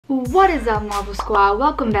What is up, Marvel Squad?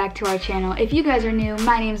 Welcome back to our channel. If you guys are new,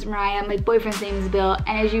 my name is Mariah, my boyfriend's name is Bill,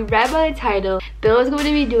 and as you read by the title, Bill is going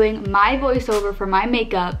to be doing my voiceover for my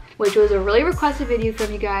makeup, which was a really requested video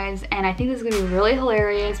from you guys, and I think this is going to be really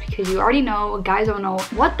hilarious because you already know, guys don't know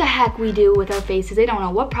what the heck we do with our faces. They don't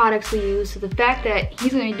know what products we use, so the fact that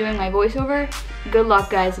he's going to be doing my voiceover, good luck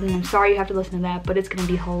guys, and I'm sorry you have to listen to that, but it's going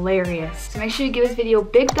to be hilarious. So make sure you give this video a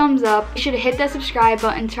big thumbs up. Be sure to hit that subscribe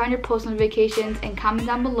button, turn on your post notifications, and comment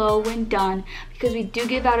down below when done, because we do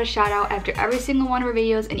give out a shout out after every single one of our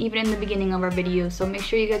videos and even in the beginning of our videos. So make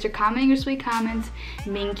sure you guys are commenting your sweet comments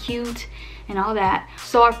and being cute and all that.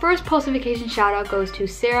 So our first post notification shout out goes to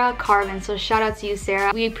Sarah Carvin. So shout out to you,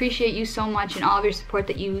 Sarah. We appreciate you so much and all of your support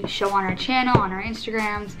that you show on our channel, on our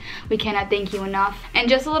Instagrams. We cannot thank you enough. And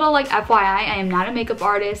just a little like FYI, I am not a makeup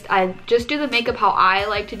artist. I just do the makeup how I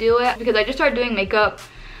like to do it, because I just started doing makeup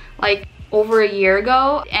like over a year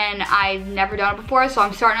ago and I've never done it before, so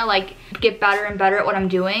I'm starting to like get better and better at what I'm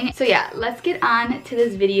doing. So yeah, let's get on to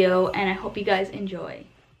this video and I hope you guys enjoy.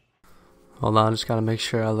 Hold on, just gotta make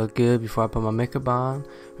sure I look good before I put my makeup on.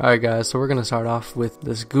 Alright guys, so we're gonna start off with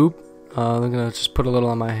this goop. I'm gonna just put a little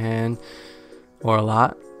on my hand, or a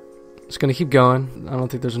lot. Just gonna keep going. I don't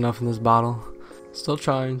think there's enough in this bottle. Still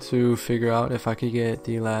trying to figure out if I could get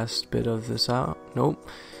the last bit of this out. Nope.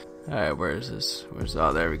 Alright, where is this?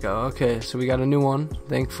 Oh, there we go. Okay, so we got a new one,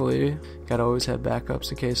 thankfully. Gotta always have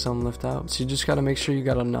backups in case some lift out. So you just gotta make sure you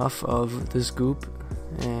got enough of this goop.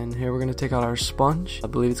 And here we're gonna take out our sponge. I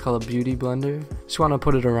believe it's called a beauty blender. Just wanna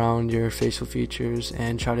put it around your facial features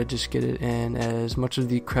and try to just get it in as much of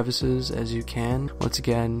the crevices as you can. Once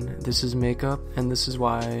again, this is makeup, and this is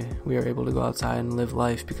why we are able to go outside and live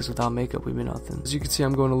life, because without makeup we'd be nothing. As you can see,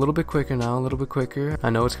 I'm going a little bit quicker now, a little bit quicker. I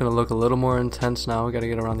know it's gonna look a little more intense now. We gotta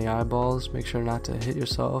get around the eyeballs. Make sure not to hit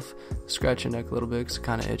yourself. Scratch your neck a little bit because it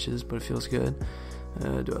kinda itches, but it feels good.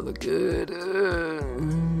 Do I look good?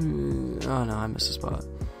 Oh no, I missed a spot.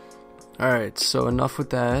 Alright, so enough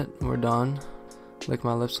with that. We're done. Lick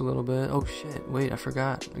my lips a little bit. Oh shit, wait, I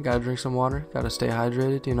forgot. I gotta drink some water. Gotta stay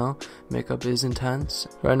hydrated, you know. Makeup is intense.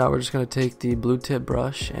 Right now we're just gonna take the blue tip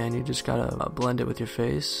brush and you just gotta blend it with your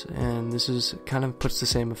face. And this is kind of puts the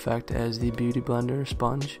same effect as the beauty blender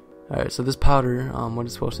sponge. Alright, so this powder, what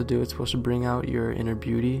it's supposed to do, it's supposed to bring out your inner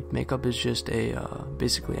beauty. Makeup is just a,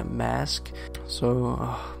 basically a mask. So,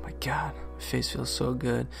 oh my god, my face feels so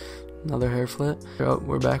good. Another hair flip. Oh,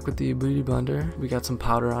 we're back with the beauty blender. We got some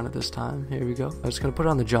powder on it this time. Here we go. I'm just gonna put it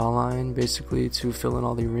on the jawline, basically to fill in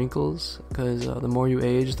all the wrinkles, because the more you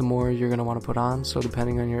age, the more you're gonna want to put on, so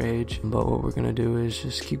depending on your age. But what we're gonna do is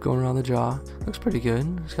just keep going around the jaw. Looks pretty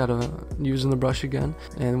good. Just gotta using the brush again.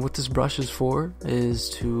 And what this brush is for is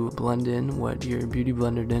to blend in what your beauty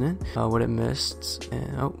blender didn't, what it missed.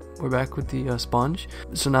 And oh, we're back with the sponge.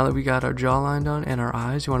 So now that we got our jawline done and our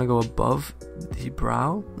eyes, you want to go above the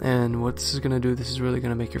brow. And what this is going to do, this is really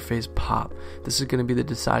going to make your face pop. This is going to be the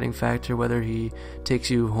deciding factor whether he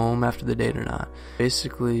takes you home after the date or not.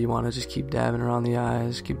 Basically, you want to just keep dabbing around the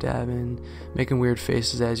eyes, keep dabbing, making weird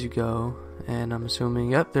faces as you go. And I'm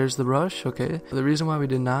assuming, yep, there's the brush. Okay, the reason why we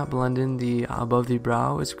did not blend in the above the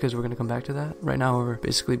brow is because we're going to come back to that. Right now we're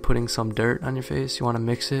basically putting some dirt on your face. You want to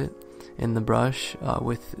mix it in the brush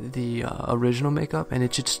with the original makeup, and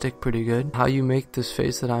it should stick pretty good. How you make this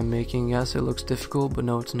face that I'm making, yes, it looks difficult, but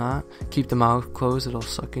no, it's not. Keep the mouth closed. It'll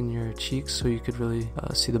suck in your cheeks so you could really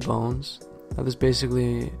see the bones. Now this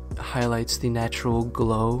basically highlights the natural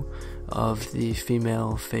glow of the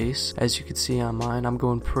female face. As you can see on mine, I'm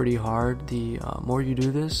going pretty hard. The more you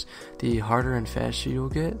do this, the harder and faster you'll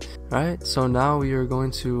get. Right, so now we are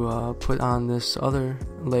going to put on this other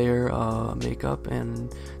layer of makeup,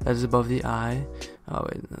 and that is above the eye. Oh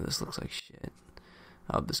wait, no, this looks like shit.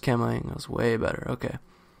 Oh, this camera angle is way better. Okay,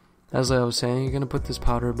 as I was saying, you're gonna put this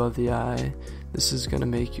powder above the eye. This is gonna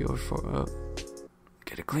make your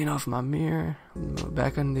get it clean off my mirror.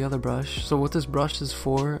 Back on the other brush. So what this brush is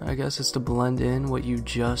for, I guess, is to blend in what you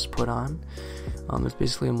just put on. It's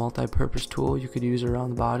basically a multi-purpose tool. You could use it around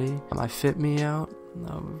the body. I fit me out.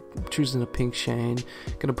 I'm choosing a pink shade.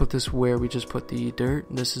 Gonna put this where we just put the dirt.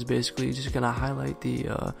 This is basically just gonna highlight the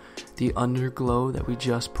underglow that we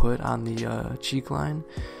just put on the cheek line.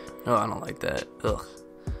 Oh, I don't like that. Ugh.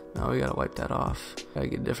 Now we gotta wipe that off. Gotta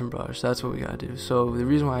get a different brush. That's what we gotta do. So the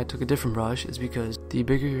reason why I took a different brush is because the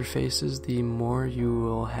bigger your face is, the more you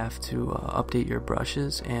will have to update your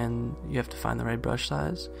brushes, and you have to find the right brush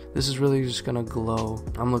size. This is really just gonna glow.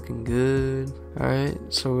 I'm looking good. Alright,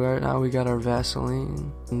 so right now we got our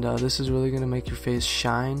Vaseline, and this is really gonna make your face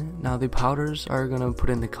shine. Now the powders are gonna put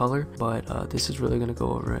in the color, but this is really gonna go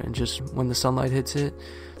over it, and just when the sunlight hits it,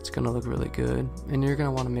 It's gonna look really good. And you're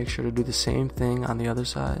gonna wanna make sure to do the same thing on the other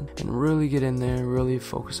side and really get in there, really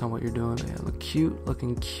focus on what you're doing. Yeah, look cute,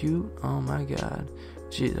 looking cute. Oh my God.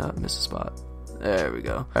 Gee, missed a spot. There we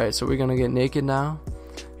go. Alright, so we're gonna get naked now.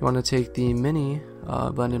 You wanna take the mini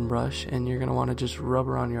blend-in brush and you're gonna wanna just rub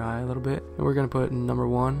around your eye a little bit. And we're gonna put number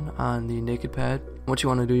 1 on the naked pad. What you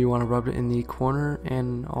want to do, you want to rub it in the corner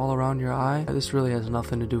and all around your eye. This really has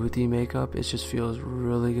nothing to do with the makeup. It just feels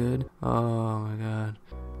really good. Oh my God.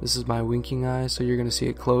 This is my winking eye, so you're going to see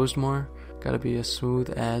it closed more. Got to be as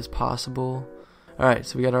smooth as possible. Alright,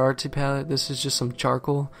 so we got our artsy palette. This is just some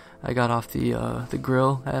charcoal I got off the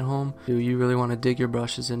grill at home. You really want to dig your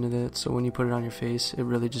brushes into that, so when you put it on your face, it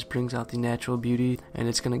really just brings out the natural beauty, and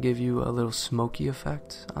it's going to give you a little smoky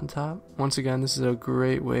effect on top. Once again, this is a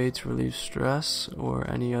great way to relieve stress or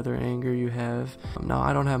any other anger you have. Now,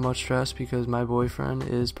 I don't have much stress because my boyfriend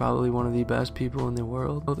is probably one of the best people in the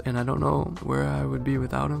world, and I don't know where I would be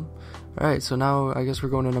without him. Alright, so now I guess we're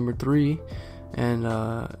going to number 3,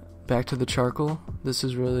 and back to the charcoal. This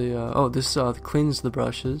is really this cleans the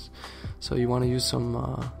brushes, so you want to use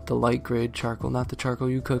some the light grade charcoal, not the charcoal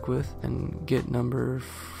you cook with, and get number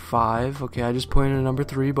 5. Okay, I just pointed to number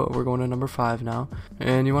 3, but we're going to number 5 now.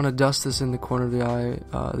 And you want to dust this in the corner of the eye.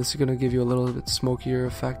 This is going to give you a little bit smokier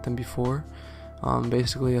effect than before.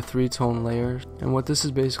 Basically a 3-tone layer, and what this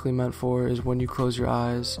is basically meant for is when you close your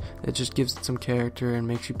eyes, it just gives it some character and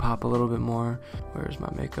makes you pop a little bit more. Where's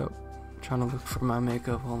my makeup? Trying to look for my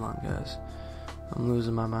makeup. Hold on, guys. I'm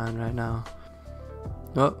losing my mind right now.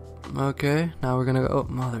 Oh, okay. Now we're gonna go.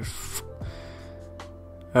 Oh,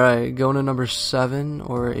 Alright, going to number 7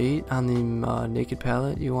 or 8 on the naked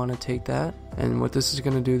palette. You want to take that, and what this is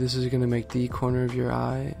gonna do, this is gonna make the corner of your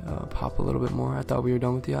eye pop a little bit more. I thought we were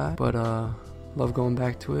done with the eye, but love going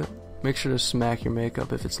back to it. Make sure to smack your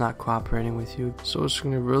makeup if it's not cooperating with you. So it's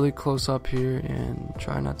going to really close up here and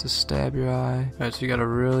try not to stab your eye. Alright, so you got to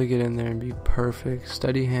really get in there and be perfect.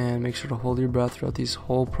 Steady hand. Make sure to hold your breath throughout this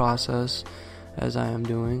whole process as I am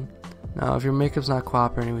doing. Now, if your makeup's not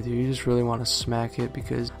cooperating with you, you just really want to smack it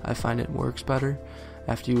because I find it works better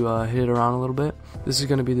after you hit it around a little bit. This is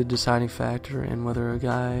going to be the deciding factor in whether a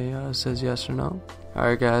guy says yes or no.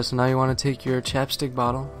 Alright guys, so now you want to take your chapstick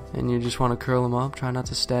bottle and you just want to curl them up. Try not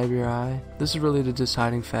to stab your eye. This is really the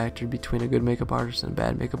deciding factor between a good makeup artist and a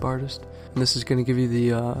bad makeup artist. And this is going to give you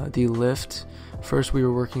the lift. First we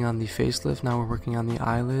were working on the facelift, now we're working on the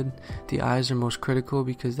eyelid. The eyes are most critical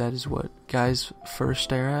because that is what guys first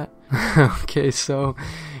stare at. Okay, so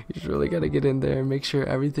you just really got to get in there, make sure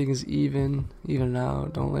everything is even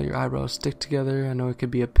out. Don't let your eyebrows stick together. I know it could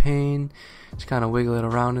be a pain. Just kind of wiggle it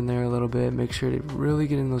around in there a little bit. Make sure to really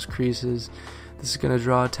get in those creases. This is going to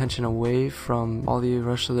draw attention away from all the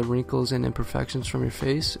rest of the wrinkles and imperfections from your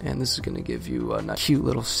face, and this is going to give you a cute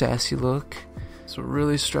little sassy look. So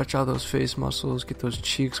really stretch out those face muscles, get those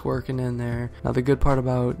cheeks working in there. Now the good part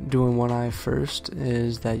about doing one eye first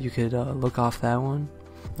is that you could look off that one.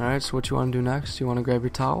 Alright, so what you want to do next, you want to grab your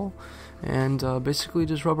towel and basically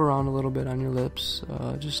just rub around a little bit on your lips.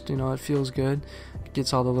 Just, it feels good. It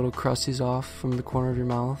gets all the little crusties off from the corner of your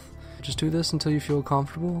mouth. Just do this until you feel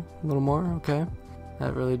comfortable, a little more, okay?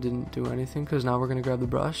 That really didn't do anything because now we're going to grab the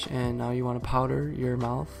brush and now you want to powder your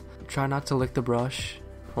mouth. Try not to lick the brush.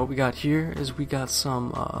 What we got here is we got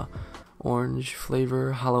some orange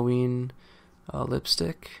flavor Halloween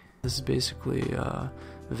lipstick. This is basically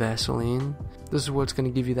Vaseline. This is what's going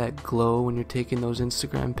to give you that glow when you're taking those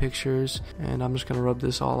Instagram pictures, and I'm just going to rub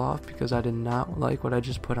this all off because I did not like what I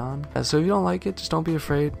just put on. So if you don't like it, just don't be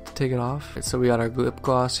afraid to take it off. So we got our lip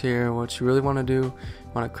gloss here. What you really want to do, you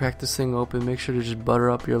want to crack this thing open, make sure to just butter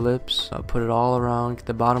up your lips, put it all around, get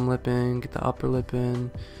the bottom lip in, get the upper lip in.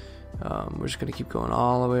 We're just going to keep going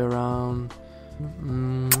all the way around.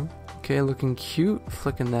 Okay, looking cute,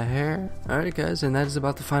 flicking the hair. Alright guys, and that is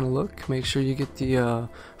about the final look. Make sure you get the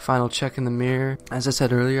final check in the mirror. As I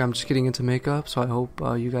said earlier, I'm just getting into makeup, so I hope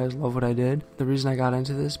you guys love what I did. The reason I got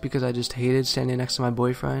into this because I just hated standing next to my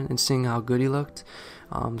boyfriend and seeing how good he looked.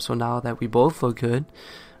 So now that we both look good,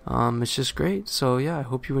 it's just great. So yeah, I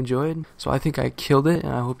hope you enjoyed. So I think I killed it,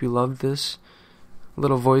 and I hope you loved this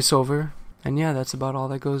little voiceover. And yeah, that's about all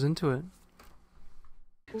that goes into it.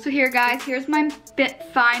 So here guys, here's my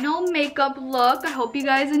final makeup look. I hope you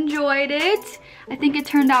guys enjoyed it. I think it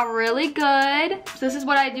turned out really good. So this is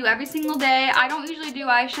what I do every single day. I don't usually do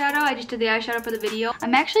eyeshadow. I just did the eyeshadow for the video.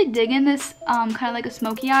 I'm actually digging this kind of like a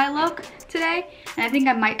smoky eye look today. And I think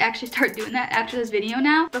I might actually start doing that after this video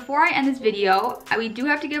now. Before I end this video, we do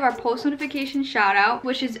have to give our post notification shout out,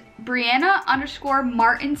 which is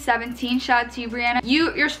Brianna_Martin17. Shout out to you, Brianna.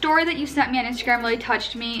 Your story that you sent me on Instagram really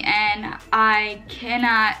touched me, and I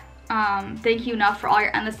cannot thank you enough for all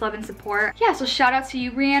your endless love and support. Yeah, so shout out to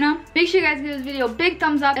you, Brianna. Make sure you guys give this video a big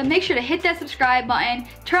thumbs up and make sure to hit that subscribe button,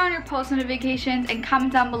 turn on your post notifications, and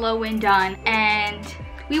comment down below when done. And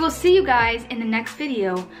we will see you guys in the next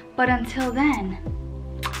video. But until then,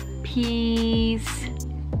 peace.